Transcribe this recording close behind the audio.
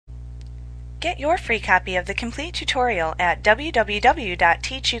Get your free copy of the complete tutorial at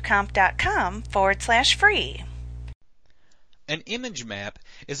www.teachucomp.com/free. An image map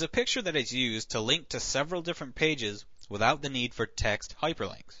is a picture that is used to link to several different pages without the need for text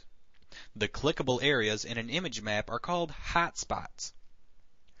hyperlinks. The clickable areas in an image map are called hotspots.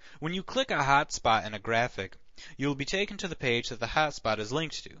 When you click a hotspot in a graphic, you will be taken to the page that the hotspot is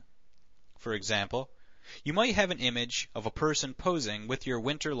linked to. For example, you might have an image of a person posing with your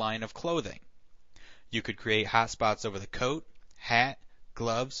winter line of clothing. You could create hotspots over the coat, hat,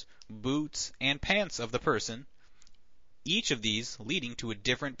 gloves, boots, and pants of the person, each of these leading to a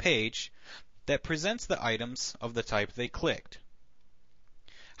different page that presents the items of the type they clicked.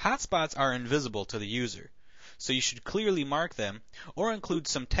 Hotspots are invisible to the user, so you should clearly mark them or include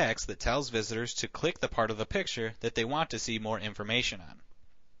some text that tells visitors to click the part of the picture that they want to see more information on.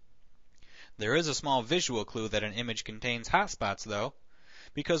 There is a small visual clue that an image contains hotspots, though,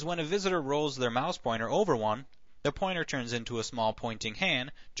 because when a visitor rolls their mouse pointer over one, the pointer turns into a small pointing hand,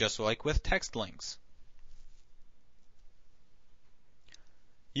 just like with text links.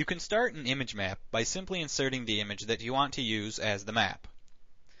 You can start an image map by simply inserting the image that you want to use as the map.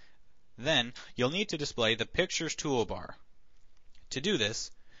 Then, you'll need to display the Pictures toolbar. To do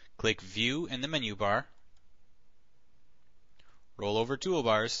this, click View in the menu bar, roll over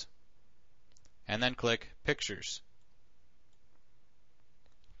Toolbars, and then click Pictures.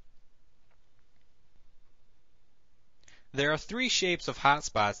 There are three shapes of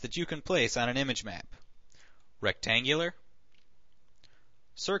hotspots that you can place on an image map: rectangular,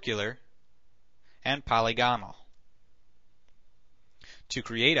 circular, and polygonal. To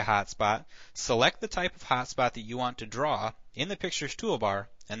create a hotspot, select the type of hotspot that you want to draw in the Pictures toolbar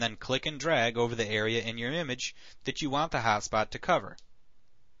and then click and drag over the area in your image that you want the hotspot to cover.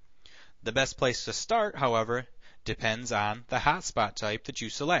 The best place to start, however, depends on the hotspot type that you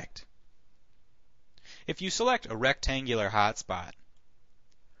select. If you select a rectangular hotspot,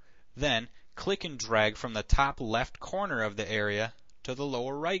 then click and drag from the top left corner of the area to the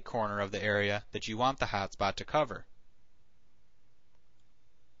lower right corner of the area that you want the hotspot to cover.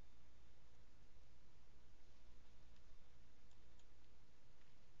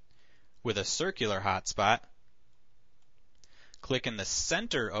 With a circular hotspot, click in the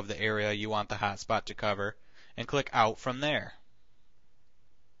center of the area you want the hotspot to cover and click out from there.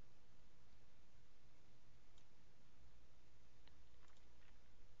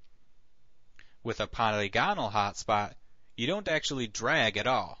 With a polygonal hotspot, you don't actually drag at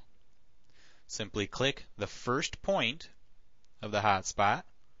all. Simply click the first point of the hotspot,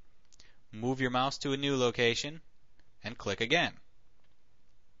 move your mouse to a new location, and click again.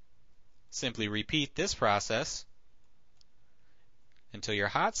 Simply repeat this process until your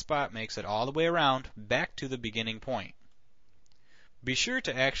hotspot makes it all the way around back to the beginning point. Be sure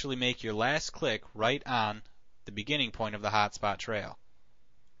to actually make your last click right on the beginning point of the hotspot trail.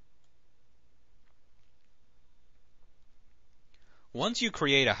 Once you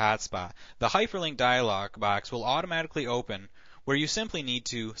create a hotspot, the hyperlink dialog box will automatically open, where you simply need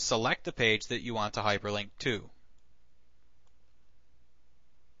to select the page that you want to hyperlink to.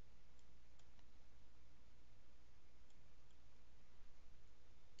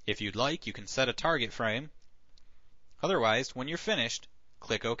 If you'd like, you can set a target frame. Otherwise, when you're finished,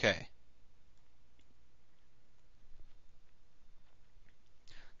 click OK.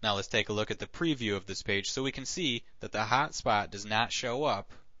 Now let's take a look at the preview of this page so we can see that the hotspot does not show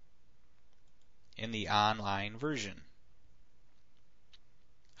up in the online version.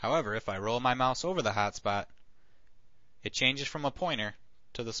 However, if I roll my mouse over the hotspot, it changes from a pointer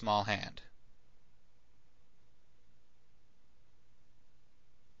to the small hand.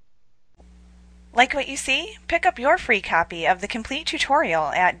 Like what you see? Pick up your free copy of the complete tutorial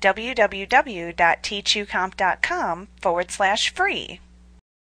at www.teachucomp.com/free.